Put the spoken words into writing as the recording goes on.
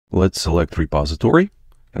Let's select repository,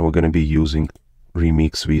 and we're going to be using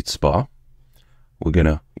Remix with Spa. We're going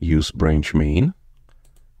to use branch main.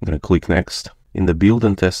 I'm going to click next. In the build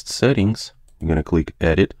and test settings, I'm going to click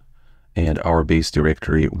edit, and our base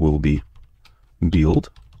directory will be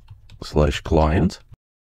build/client.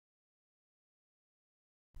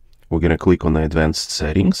 We're going to click on the advanced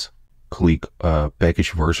settings, click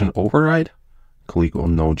package version override, click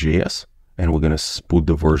on Node.js, and we're going to put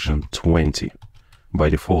the version 20. By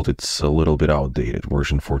default, it's a little bit outdated,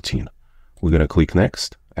 version 14. We're going to click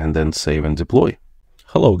next and then save and deploy.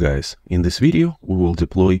 Hello guys, in this video, we will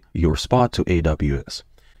deploy your spa to AWS.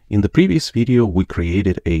 In the previous video, we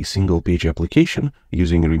created a single page application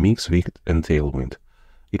using Remix with and Tailwind.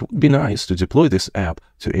 It would be nice to deploy this app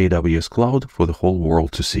to AWS Cloud for the whole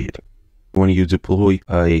world to see it. When you deploy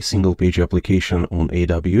a single page application on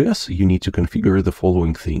AWS, you need to configure the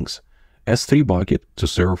following things: S3 bucket to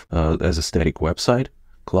serve as a static website,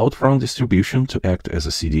 CloudFront distribution to act as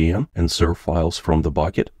a CDN and serve files from the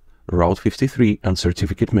bucket, Route 53 and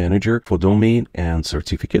Certificate Manager for domain and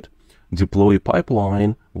certificate, deploy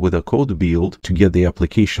pipeline with a code build to get the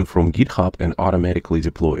application from GitHub and automatically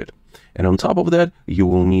deploy it. And on top of that, you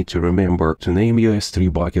will need to remember to name your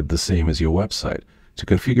S3 bucket the same as your website, to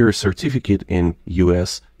configure a certificate in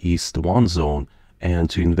US East 1 zone, and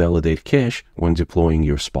to invalidate cache when deploying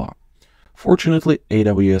your spa. Fortunately,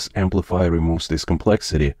 AWS Amplify removes this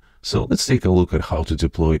complexity, so let's take a look at how to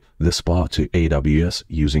deploy the spa to AWS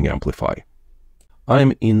using Amplify.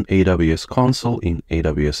 I'm in AWS console in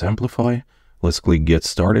AWS Amplify. Let's click Get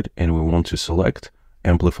Started, and we want to select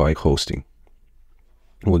Amplify Hosting.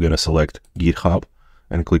 We're going to select GitHub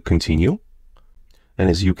and click Continue. And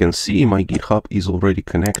as you can see, my GitHub is already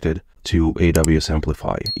connected to AWS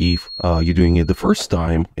Amplify. If you're doing it the first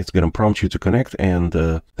time, it's going to prompt you to connect, and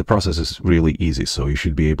the process is really easy, so you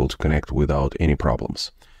should be able to connect without any problems.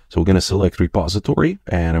 So we're going to select repository,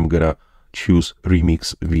 and I'm going to choose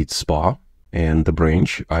Remix with Spa, and the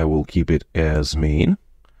branch, I will keep it as main.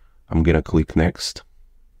 I'm going to click Next.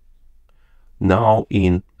 Now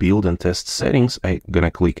in build and test settings, I'm going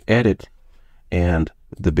to click Edit, and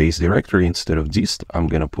the base directory, instead of dist, I'm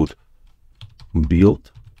going to put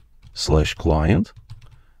build/client.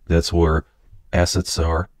 That's where assets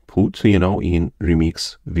are put, in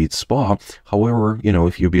Remix with Spa. However,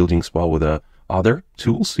 if you're building Spa with other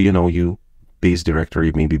tools, you base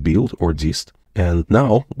directory maybe build or dist. And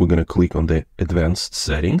now we're going to click on the advanced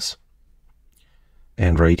settings.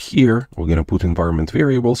 And right here, we're going to put environment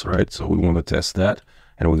variables, right? So we want to test that.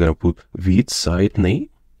 And we're going to put with site name,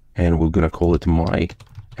 and we're going to call it my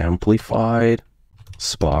amplified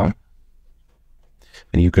spa.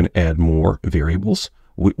 And you can add more variables.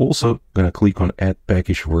 We're also going to click on add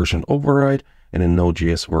package version override, and in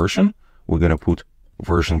Node.js version, we're going to put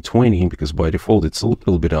version 20 because by default, it's a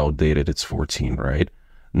little bit outdated. It's 14, right?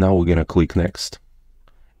 Now we're going to click next,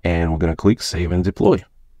 and we're going to click save and deploy.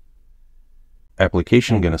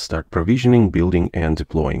 Application going to start provisioning, building, and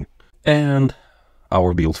deploying. And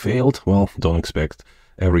our build failed. Well, don't expect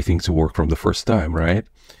everything to work from the first time, right?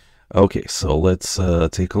 Okay, so let's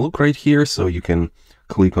take a look right here. So you can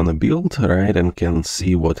click on the build, right, and can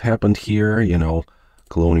see what happened here,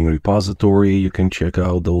 cloning repository. You can check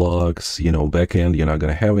out the logs, backend, you're not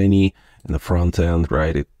going to have any. In the front end,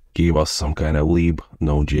 right, it gave us some kind of lib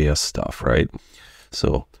Node.js stuff, right?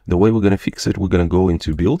 So the way we're going to fix it, we're going to go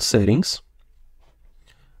into build settings.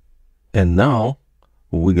 And now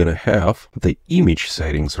we're going to have the image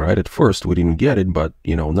settings, right? At first we didn't get it, but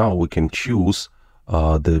now we can choose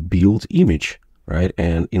the build image, right?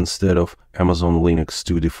 And instead of Amazon Linux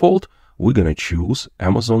 2 default, we're going to choose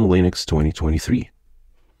Amazon Linux 2023.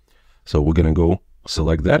 So we're going to go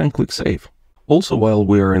select that and click save. Also, while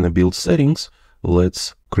we are in the build settings,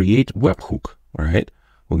 let's create webhook, right?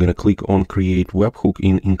 We're going to click on create webhook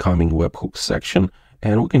in incoming webhook section.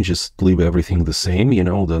 And we can just leave everything the same,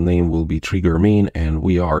 the name will be trigger main, and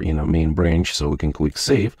we are in a main branch, so we can click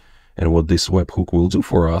save. And what this webhook will do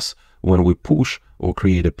for us, when we push or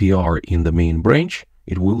create a PR in the main branch,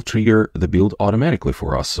 it will trigger the build automatically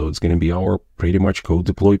for us. So it's going to be our pretty much code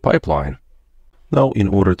deploy pipeline. Now, in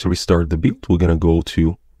order to restart the build, we're going to go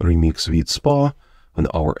to Remix with Spa and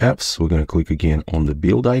our apps. We're going to click again on the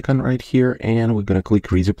build icon right here, and we're going to click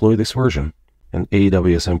redeploy this version. And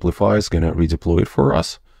AWS Amplify is going to redeploy it for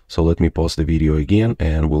us. So let me pause the video again,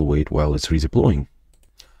 and we'll wait while it's redeploying.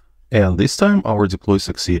 And this time our deploy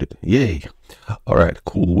succeeded. Yay. All right,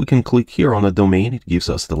 cool. We can click here on the domain. It gives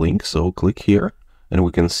us the link. So click here, and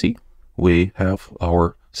we can see we have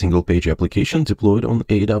our single page application deployed on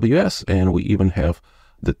AWS. And we even have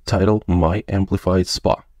the title My Amplified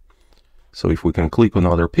Spa. So if we can click on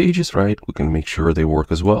other pages, right, we can make sure they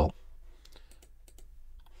work as well.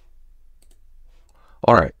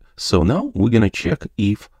 All right, so now we're going to check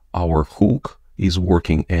if our hook is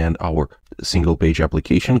working and our single page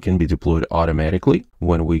application can be deployed automatically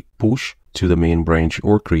when we push to the main branch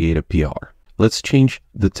or create a PR. Let's change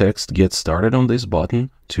the text Get Started on this button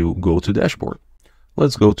to Go to Dashboard.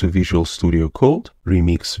 Let's go to Visual Studio Code,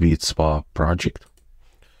 Remix with Spa project.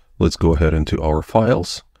 Let's go ahead into our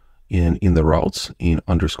files, and in the routes in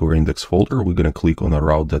 _index folder, we're going to click on the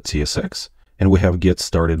route.tsx, and we have Get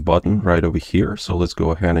Started button right over here. So let's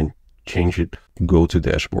go ahead and change it, Go to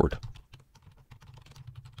Dashboard.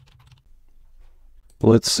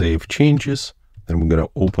 Let's save changes, and we're going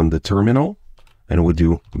to open the terminal, and we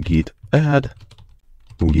do git add,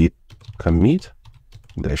 git commit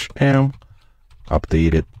 -m,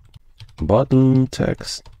 updated button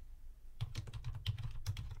text,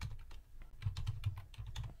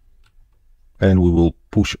 and we will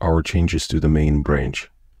push our changes to the main branch.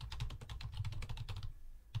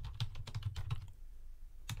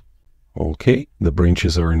 Okay, the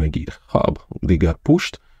branches are in the GitHub, they got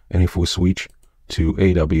pushed, and if we switch to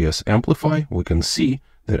AWS Amplify, we can see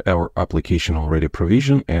that our application already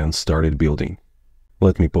provisioned and started building.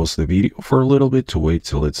 Let me pause the video for a little bit to wait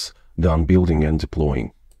till it's done building and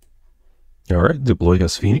deploying. All right, deploy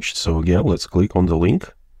has finished. So again, let's click on the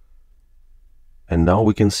link. And now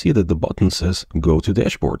we can see that the button says Go to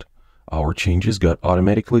Dashboard. Our changes got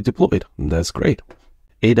automatically deployed. That's great.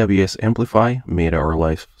 AWS Amplify made our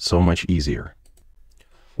life so much easier.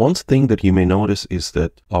 One thing that you may notice is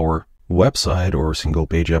that our website or single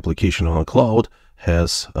page application on the cloud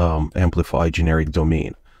has Amplify generic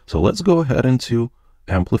domain. So let's go ahead into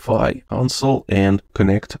Amplify console and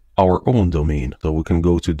connect our own domain. So we can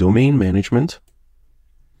go to domain management,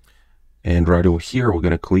 and right over here we're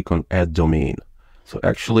going to click on add domain. So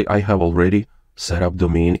actually I have already set up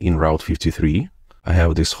domain in Route 53. I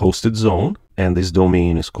have this hosted zone, and this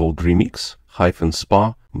domain is called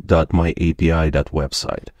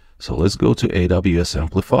remix-spa.myapi.website. So let's go to AWS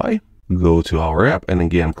Amplify, go to our app, and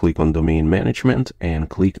again click on domain management and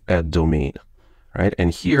click add domain, right?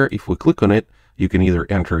 And here, if we click on it, you can either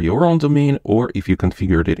enter your own domain, or if you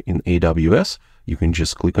configured it in AWS, you can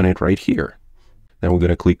just click on it right here. Then we're going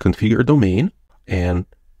to click configure domain, and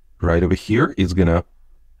right over here it's going to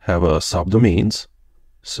have a subdomains.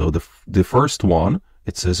 So the first one,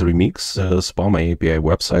 it says remix spa my API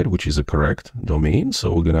website, which is a correct domain.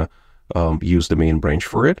 So we're going to use the main branch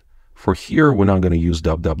for it. For here, we're not going to use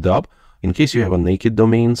www. In case you have a naked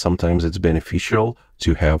domain, sometimes it's beneficial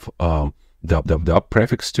to have www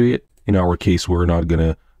prefix to it. In our case, we're not going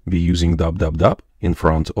to be using www in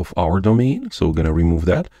front of our domain, so we're going to remove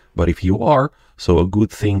that. But if you are, so a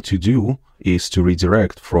good thing to do is to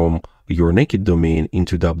redirect from your naked domain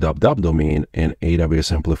into www domain, and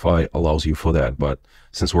AWS Amplify allows you for that. But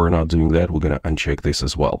since we're not doing that, we're going to uncheck this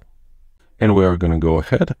as well. And we are going to go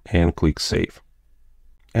ahead and click Save.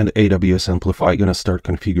 And AWS Amplify going to start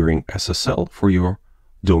configuring SSL for your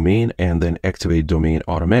domain and then activate domain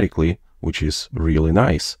automatically, which is really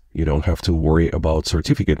nice. You don't have to worry about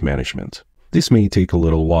certificate management. This may take a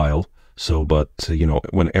little while, but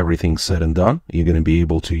when everything's said and done, you're going to be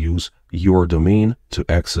able to use your domain to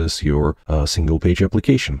access your single page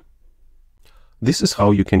application. This is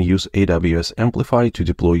how you can use AWS Amplify to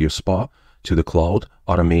deploy your spa to the cloud,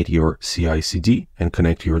 automate your CI/CD, and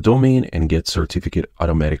connect your domain and get certificate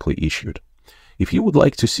automatically issued. If you would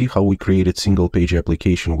like to see how we created single page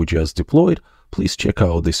application we just deployed, please check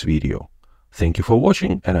out this video. Thank you for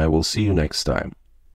watching, and I will see you next time.